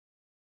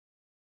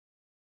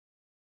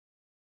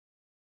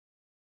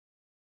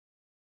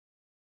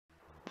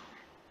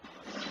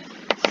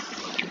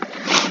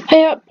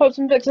Hey up, Pops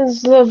and Vixens,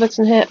 it's Little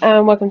Vixen here,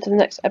 and welcome to the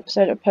next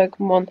episode of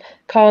Pokemon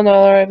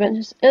Kanlara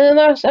Adventures. In the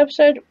last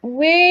episode,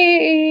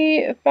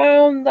 we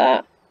found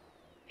that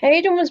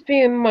Hayden was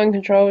being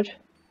mind-controlled.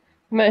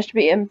 We managed to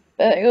beat him,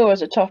 but it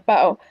was a tough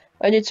battle.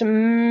 I did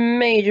some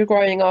major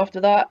grinding after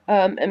that,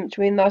 in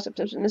between last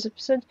episode and this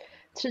episode.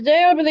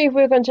 Today, I believe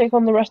we're going to take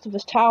on the rest of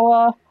this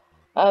tower,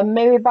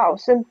 maybe battle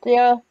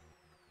Cynthia.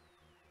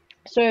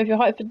 So if you're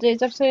hyped for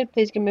today's episode,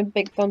 please give me a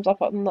big thumbs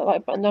up on that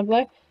like button down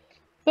below.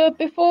 But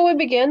before we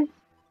begin,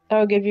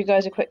 I'll give you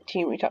guys a quick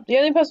team recap. The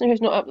only person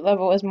who's not at the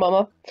level is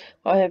Mama.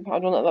 I have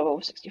had one at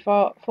level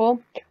 64.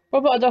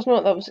 Robert Adjustment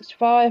at level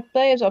 65.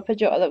 Blaze or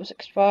Pidgeot at level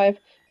 65.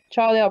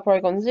 Charlie our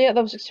Porygon Z at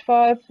level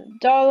 65.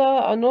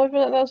 Darla our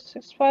Northern at level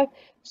 65.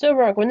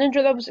 Silver our Greninja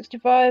at level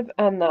 65.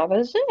 And now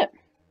that's it.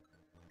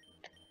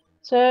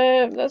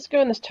 So let's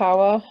go in this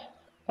tower.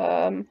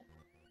 I'm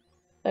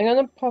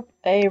gonna pop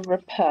a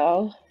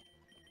repel.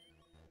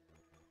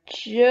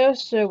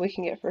 Just so we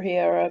can get through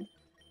here a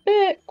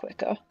bit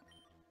quicker.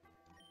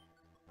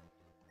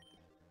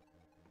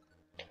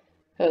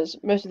 Because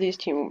most of these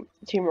Team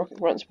Rocket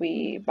grunts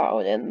we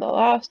battled in the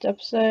last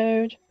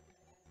episode.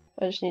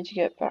 I just need to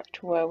get back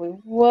to where we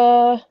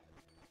were.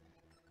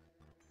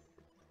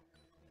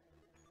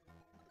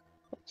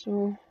 That's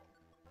all.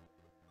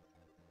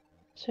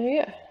 So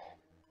yeah.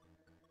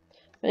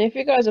 And if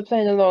you guys are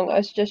playing along,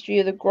 I suggest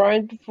you either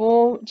grind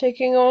before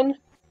taking on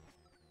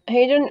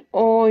Hayden,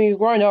 or you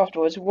grind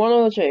afterwards, one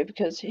or the two,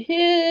 because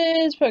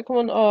his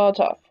Pokemon are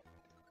tough.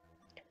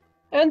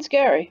 And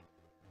scary.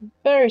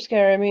 Very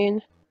scary, I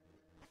mean.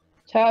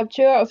 To have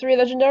 2 out of 3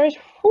 legendaries,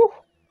 whew.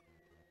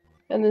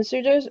 And then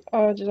pseudos.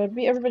 Oh, did I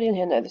beat everybody in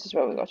here? No, this is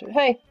where we got to.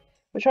 Hey,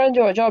 we're trying to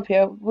do our job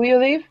here. Will you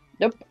leave?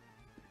 Nope.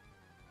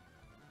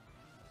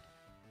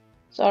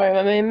 Sorry,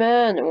 my main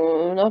man. It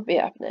will not be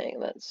happening.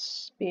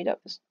 Let's speed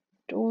up this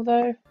door,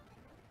 though.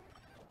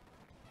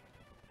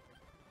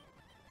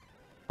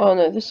 Oh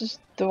no, this is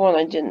the one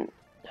I didn't.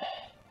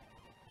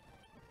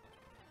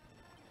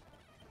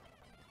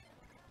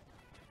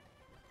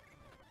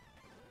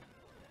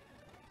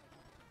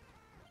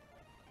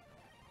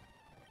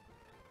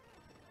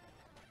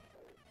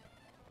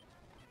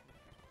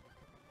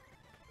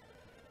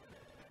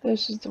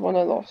 This is the one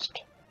I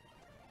lost.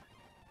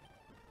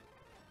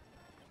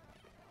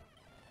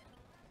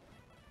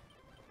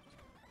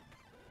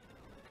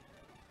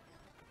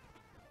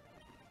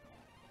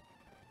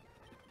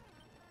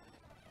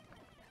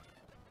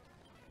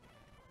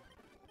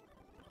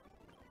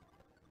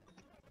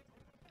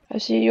 I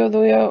see you're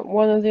the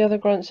one of the other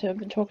grunts who I've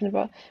been talking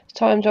about. It's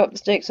time to up the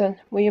stakes then.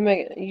 Will you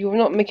make it? You will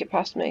not make it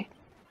past me.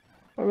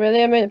 Oh,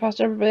 really? I made it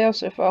past everybody else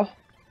so far.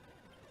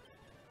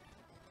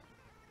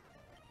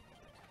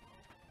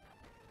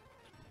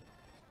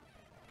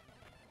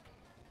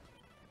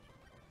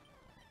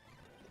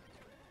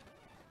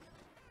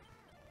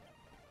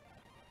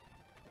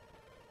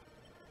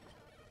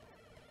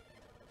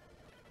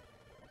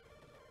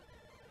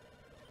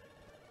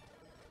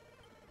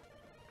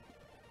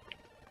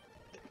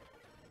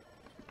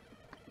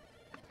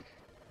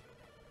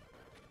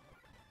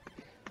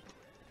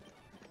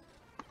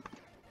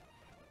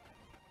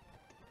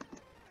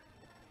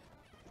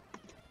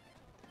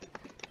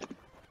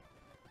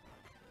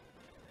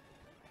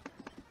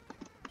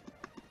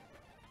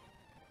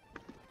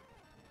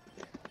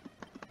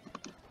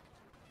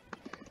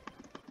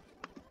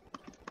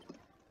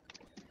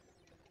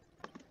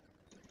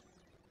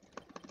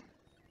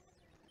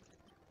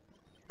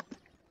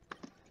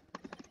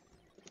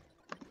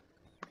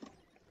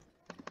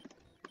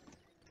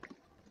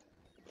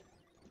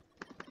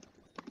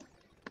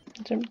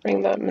 Didn't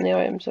bring that many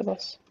items with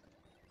us.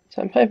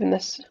 So I'm hoping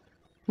this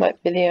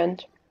might be the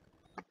end.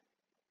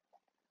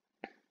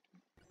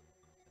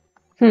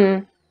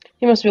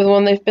 He must be the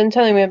one they've been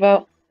telling me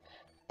about.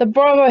 The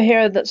Bravo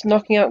here that's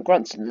knocking out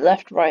grunts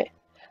left, right.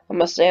 I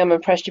must say I'm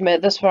impressed you made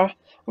it this far.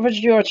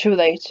 Unfortunately, you are too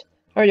late.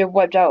 Already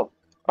wiped out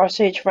our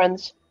sage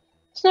friends.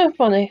 It's not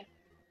funny.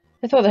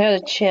 They thought they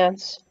had a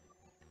chance.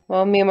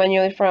 Well, me and my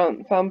newly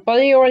found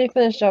buddy already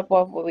finished up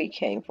what we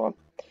came for.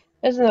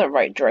 Isn't that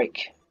right,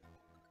 Drake?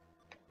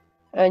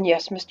 And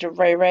yes, Mr.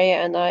 Ray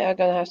and I are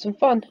gonna have some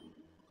fun.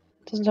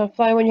 Doesn't time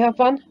fly when you have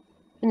fun?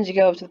 I need to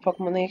go over to the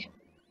Pokemon League.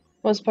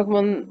 Once I'm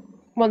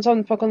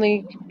the Pokemon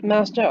League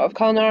Master of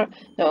Kanlara,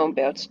 no one will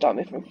be able to stop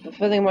me from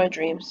fulfilling my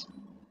dreams.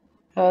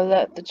 I'll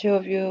let the two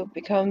of you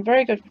become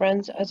very good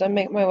friends as I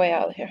make my way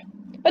out of here.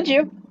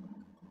 Adieu!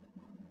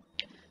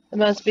 The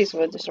man speaks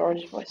with a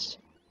disoriented voice.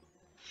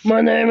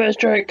 My name is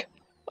Drake.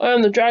 I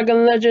am the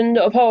Dragon Legend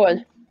of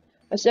Hoenn.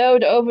 I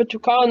sailed over to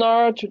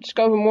Kanlara to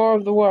discover more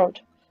of the world.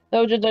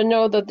 Little did I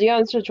know that the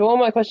answer to all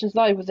my questions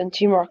lied within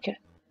Team Rocket.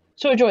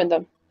 So I joined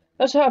them.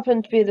 I also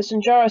happened to be the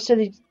Sanjara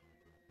City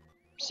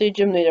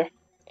gym leader.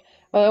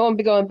 Well, I won't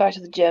be going back to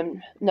the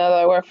gym now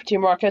that I work for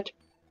Team Rocket.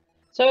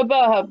 So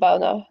how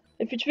about now?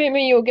 If you defeat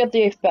me, you'll get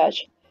the 8th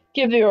badge.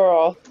 Give it your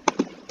all.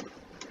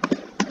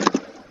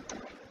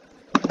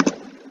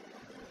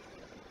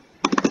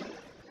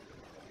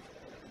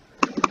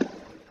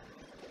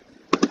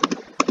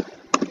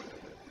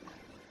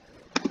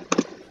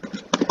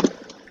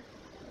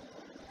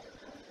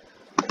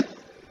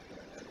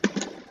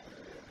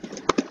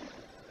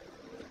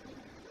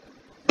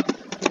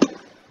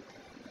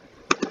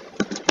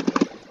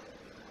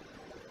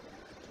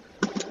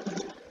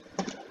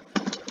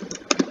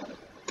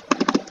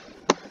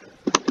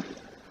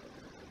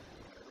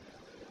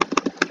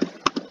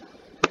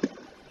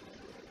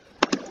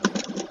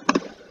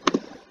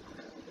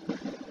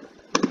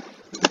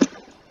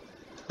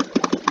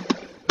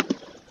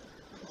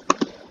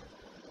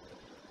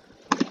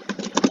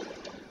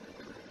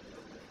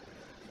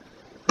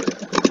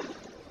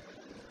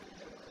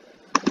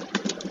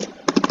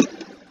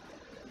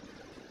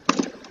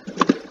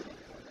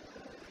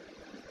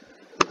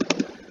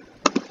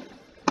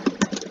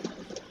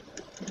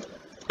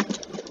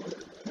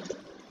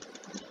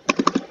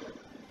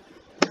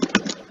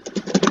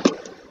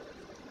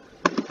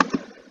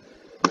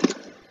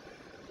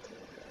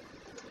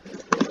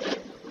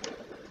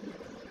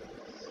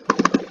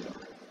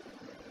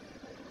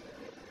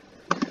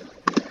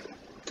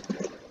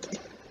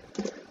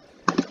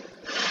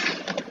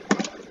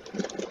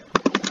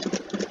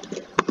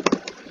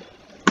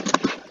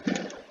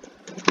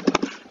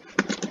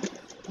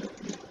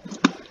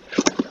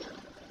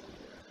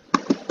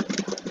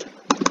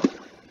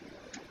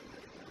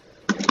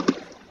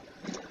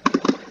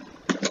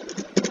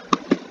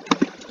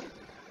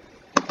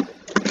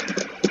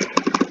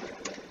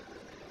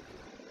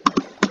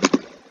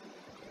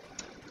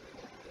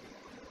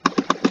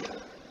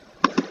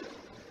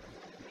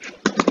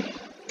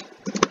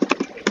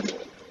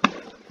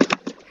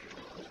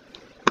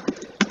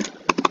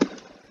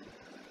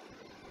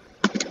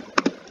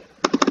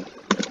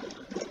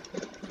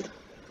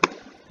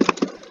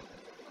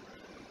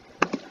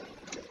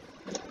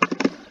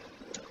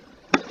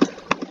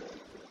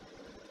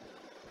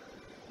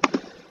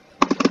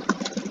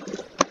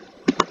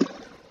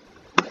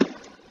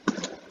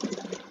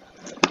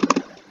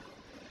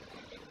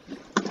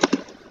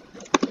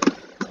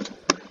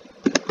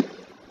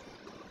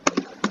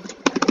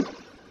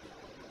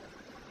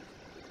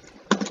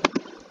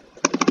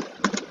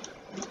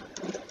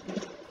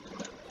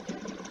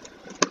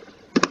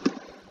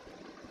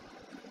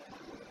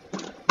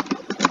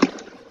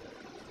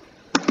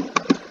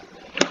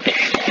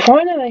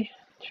 Finally!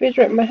 Feels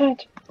right in my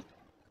head.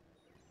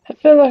 I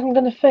feel like I'm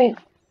gonna faint.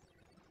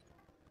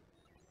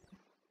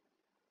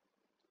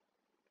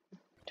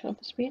 Turn up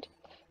the speed.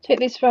 Take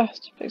these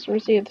fast. Fix and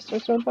receive the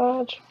Sorcerer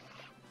badge.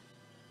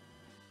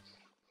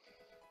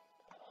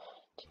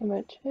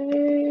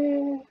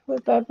 TMO2.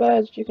 With that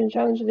badge, you can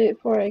challenge the Elite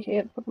Four,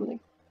 aka the Pokemon League.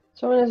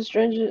 Someone as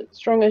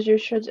strong as you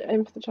should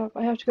aim for the top.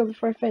 I have to go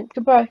before I faint.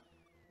 Goodbye.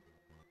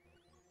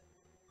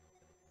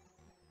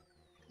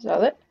 Is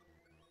that it?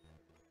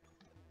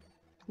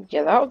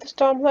 Get out of this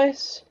darn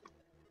place.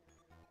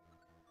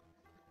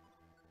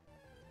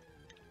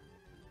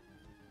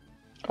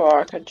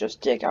 Or I could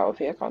just dig out of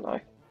here, can't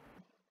I?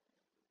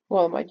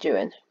 What am I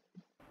doing?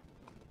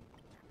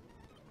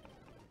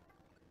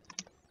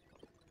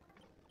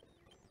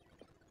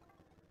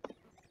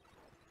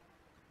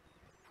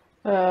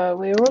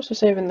 We were also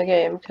saving the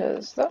game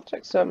because that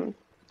took some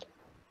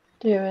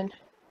doing.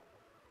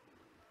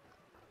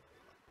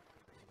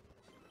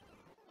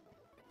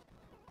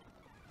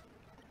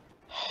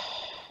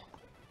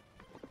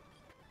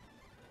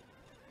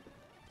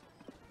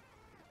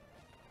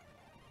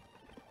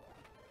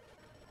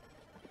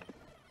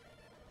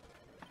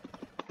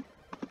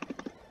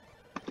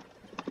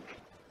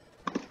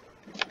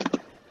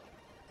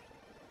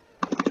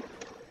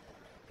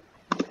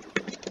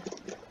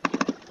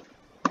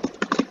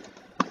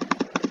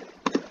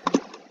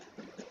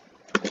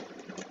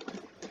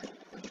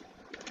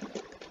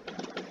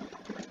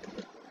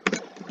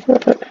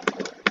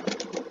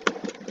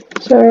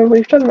 So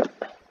we've done that.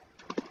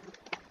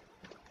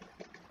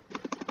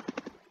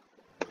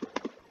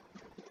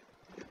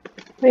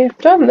 We've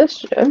done this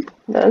gym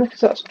then, because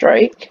that's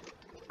Drake.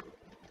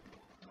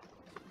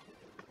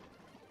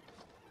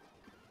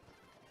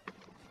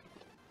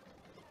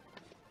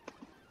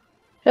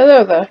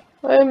 Hello there.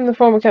 I am the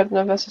former captain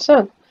of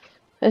SSN.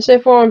 I say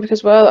former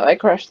because, well, I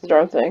crashed the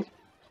darn thing.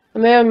 I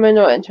may or may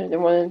not enter in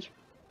one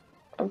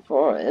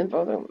for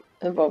involvement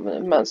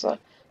in manslaughter.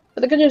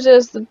 But the good news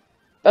is that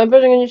I'm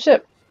building a new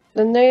ship.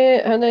 Her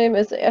name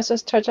is the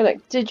SS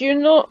Titanic. Did you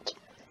not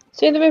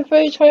see the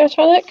movie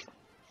Titanic?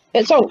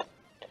 It's sunk.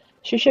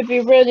 She should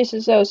be ready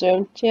to sail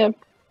soon. TM.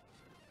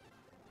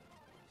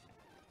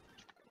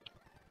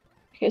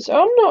 Okay, so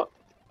I'm not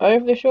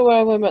overly sure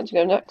where we're meant to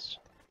go next.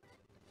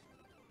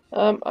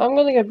 I'm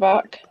gonna go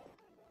back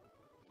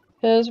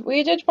because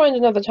we did find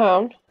another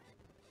town.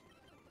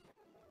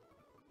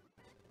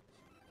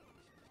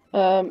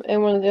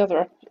 In one of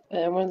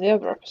the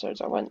other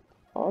episodes I went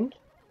on,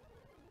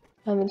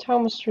 and the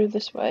town was through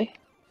this way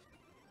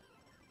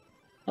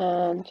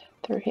and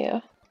through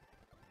here.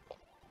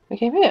 We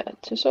came here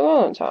to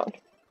Solana Town.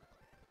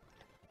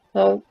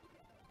 Now,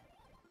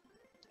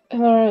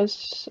 there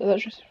is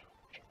electricity.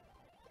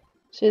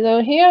 See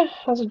down here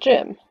has a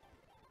gym.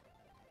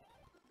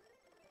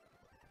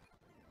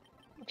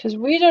 Because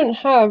we don't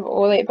have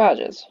all 8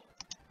 badges.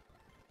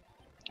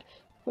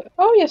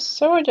 Oh yes,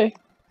 so we do.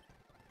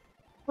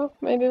 Well,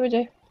 maybe we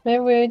do. Maybe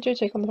we do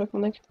take on the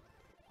Pokemon League.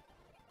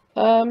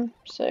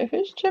 So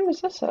whose gym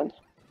is this then?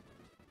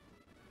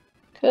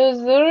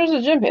 Because there is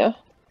a gym here.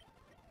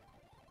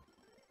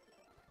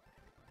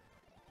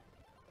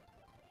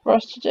 For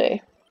us to do.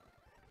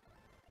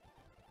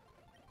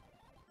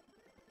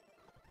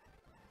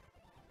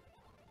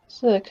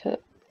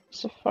 Silicate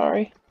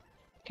Safari.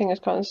 King is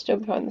kind of still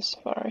behind the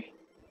Safari.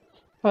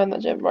 Behind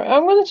that gym. Right,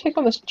 I'm going to take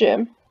on this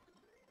gym.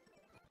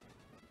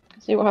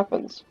 See what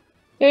happens.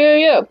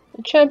 Yo,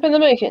 a champ in the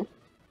making.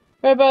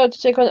 We're about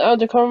to take on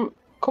Elder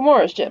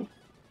Komora's gym.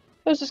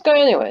 Who's this guy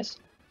anyways?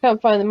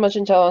 Can't find much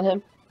intel on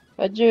him.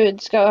 I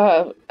did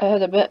scout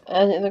ahead a bit,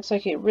 and it looks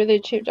like he really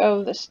cheaped out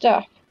of the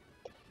staff.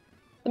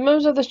 The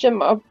members of this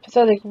gym are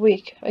pathetic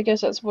weak. I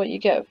guess that's what you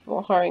get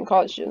for hiring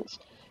college students.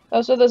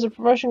 Also, there's a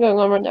promotion going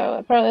on right now.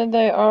 Apparently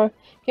they are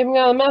giving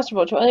out a Master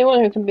Ball to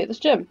anyone who can beat this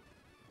gym.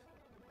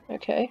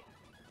 Okay.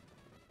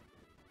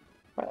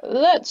 Right,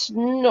 let's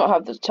not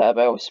have the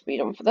turbo speed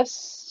on for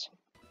this.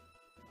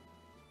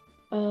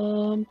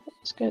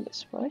 Let's go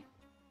this way.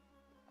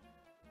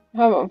 I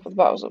have it on for the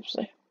battles,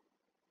 obviously.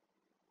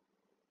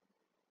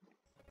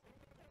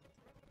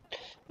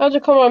 Elder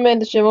Komara made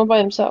this gym all by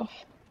himself.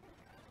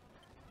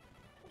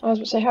 I was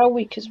going to say, how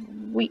weak is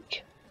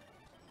weak?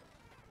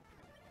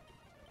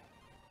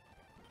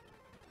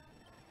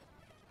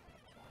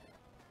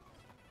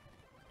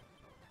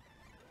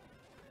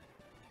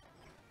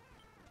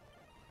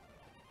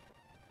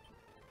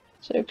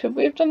 So could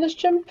we have done this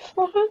gym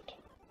beforehand?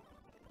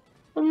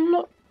 I'm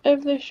not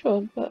overly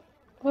sure, but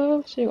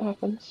we'll see what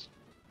happens.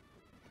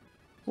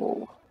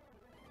 Ooh.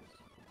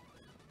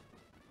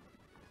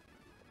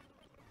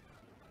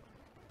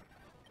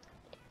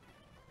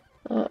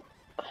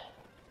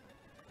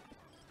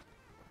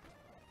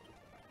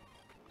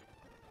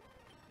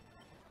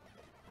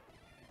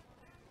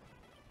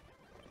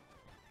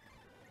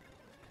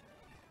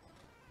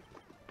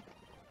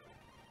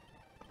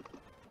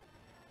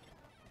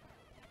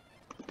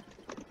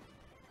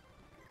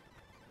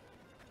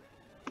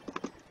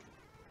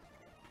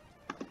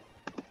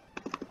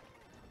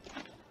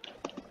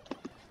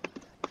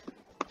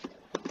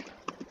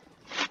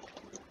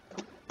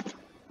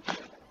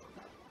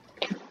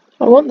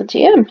 want the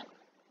TM.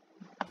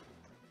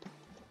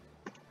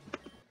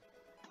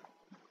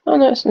 Oh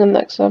no, it's in the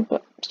next sub,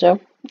 but still,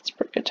 it's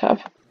pretty good to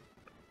have.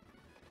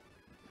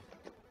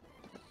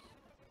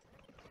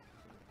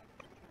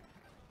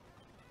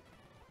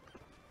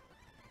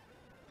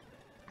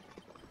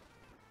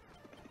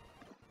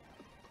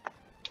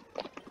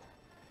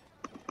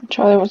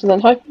 Charlie wants to then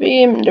Hyper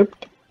Beam. Nope.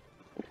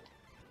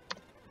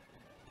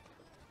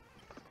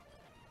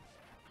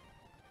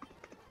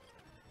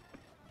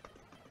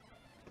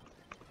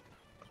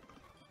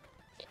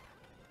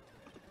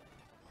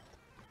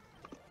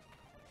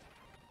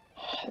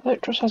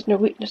 Electros has no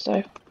weakness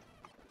though.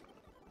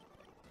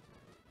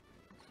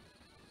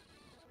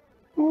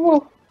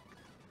 Whoa.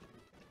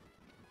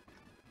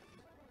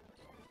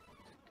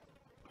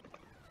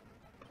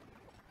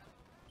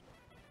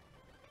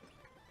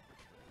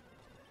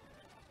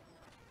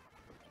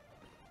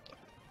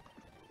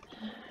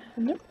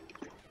 Nope.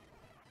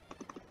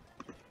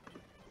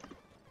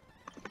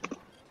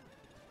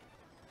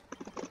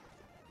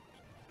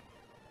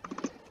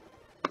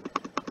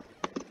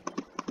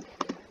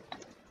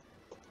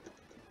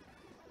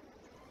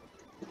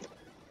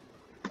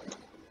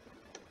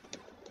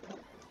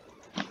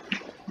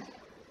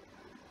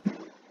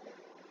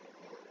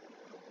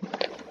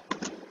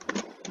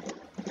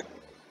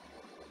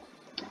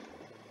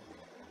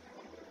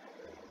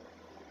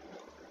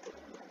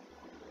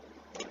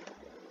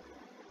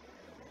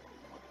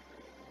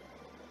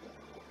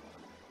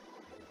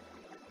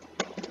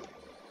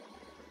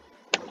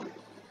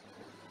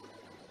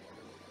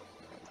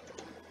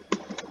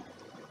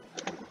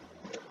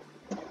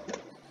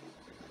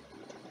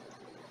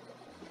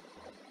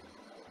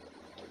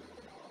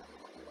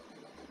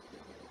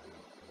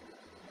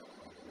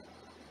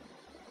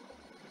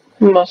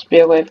 Must be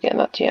a way of getting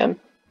that TM.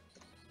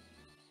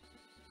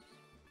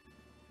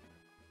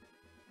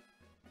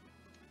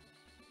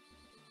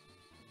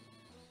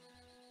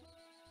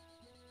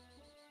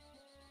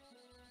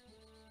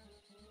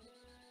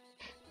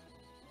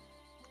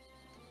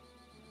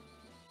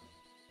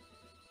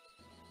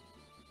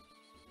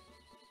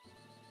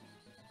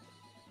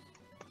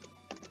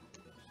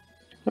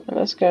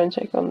 Let's go and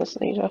take on this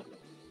leader.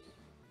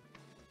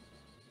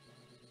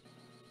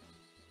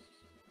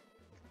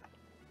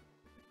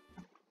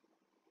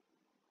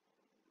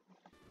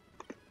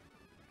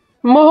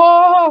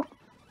 Maha!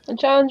 The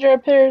challenger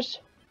appears.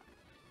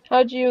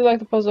 How do you like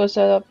the puzzle I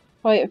set up?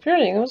 Quite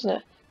infuriating, wasn't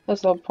it?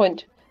 That's the whole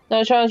point.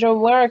 Now, challenger,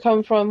 where I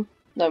come from.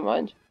 Never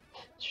mind.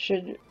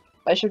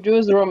 I should do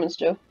as the Romans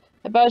do.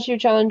 I bow to you,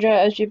 challenger,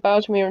 as you bow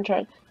to me in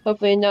return.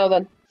 Hopefully, now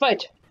then,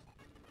 fight!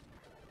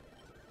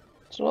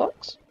 Let's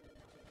relax.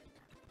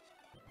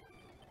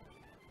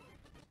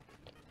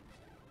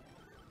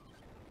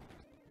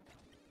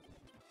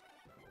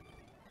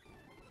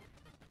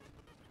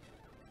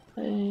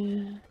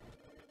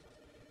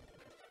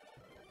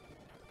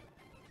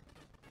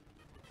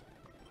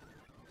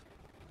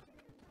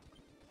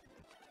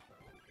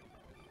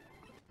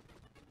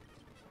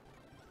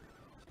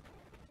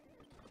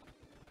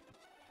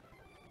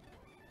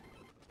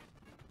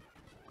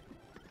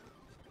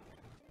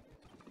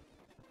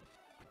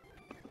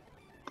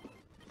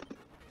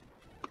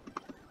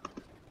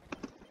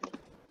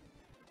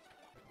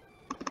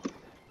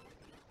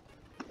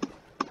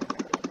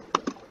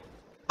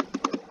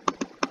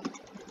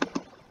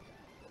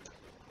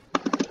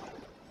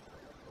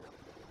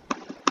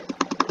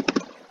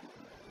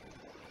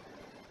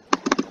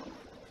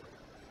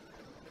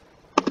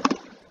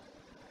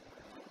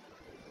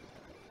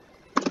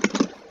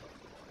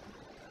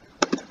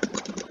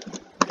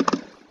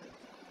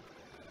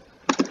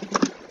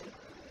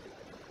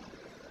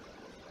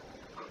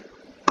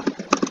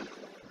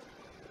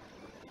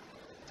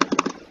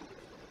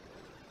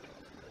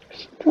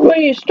 Will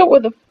you stop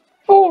with the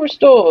full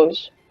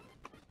restores?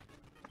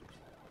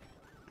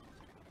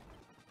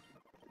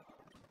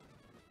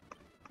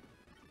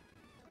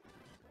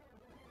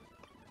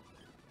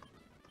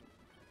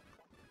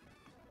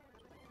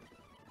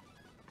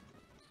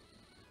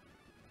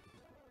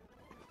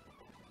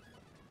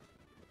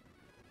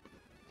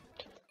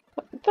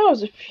 That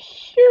was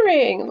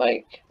infuriating,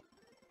 like,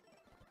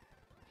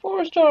 full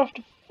restore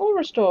after full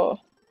restore.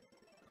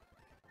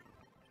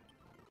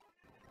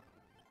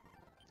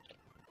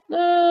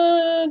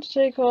 To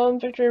take on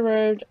Victory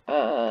Road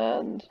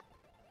and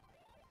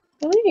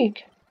the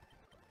League.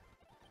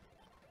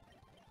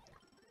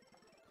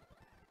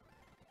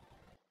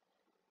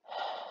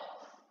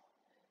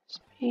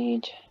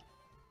 Speed.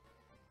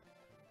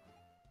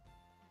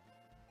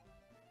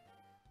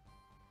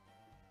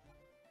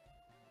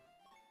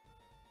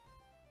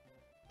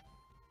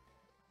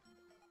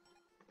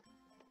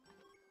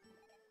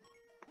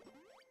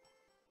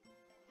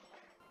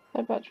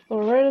 Head back to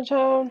Florida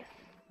Town.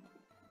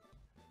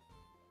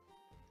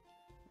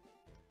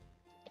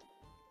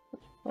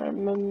 If I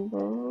remember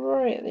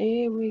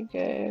rightly, we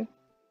go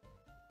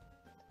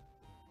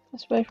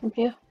this way from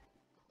here.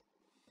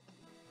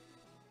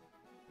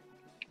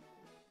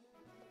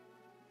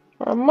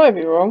 Or I might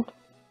be wrong.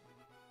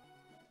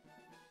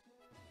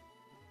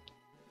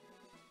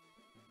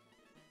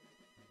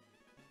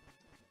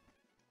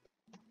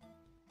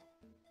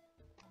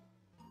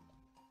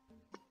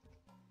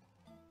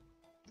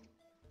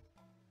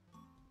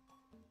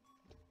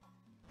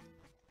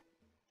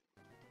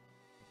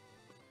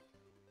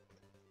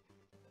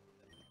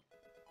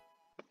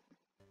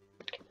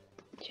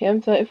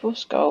 TM34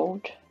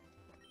 Scold.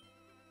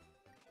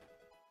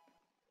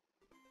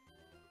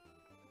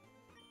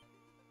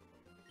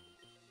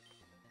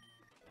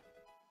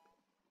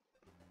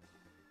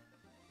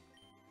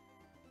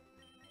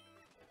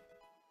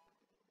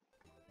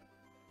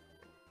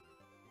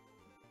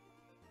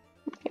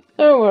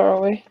 Oh, where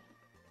are we?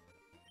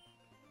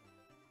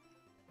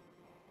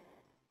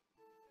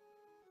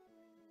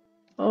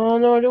 Oh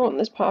no, I don't want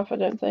this path, I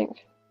don't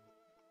think.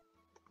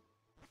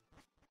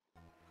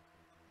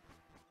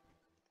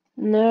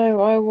 No,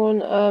 I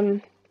want,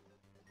 oh,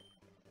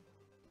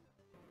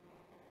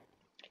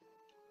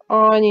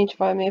 I need to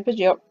find me a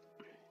Pidgeot.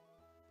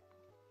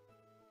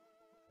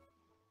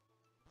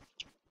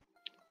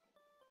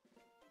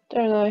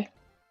 Don't I?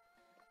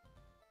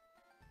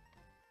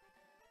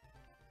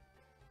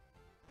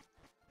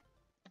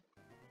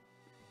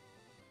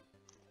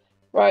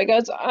 Right,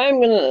 guys,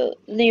 I'm gonna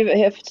leave it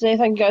here for today.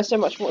 Thank you guys so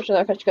much for watching.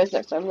 I'll catch you guys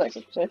next time in the next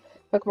episode.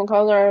 Pokemon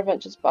Kanlara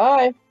Adventures.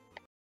 Bye!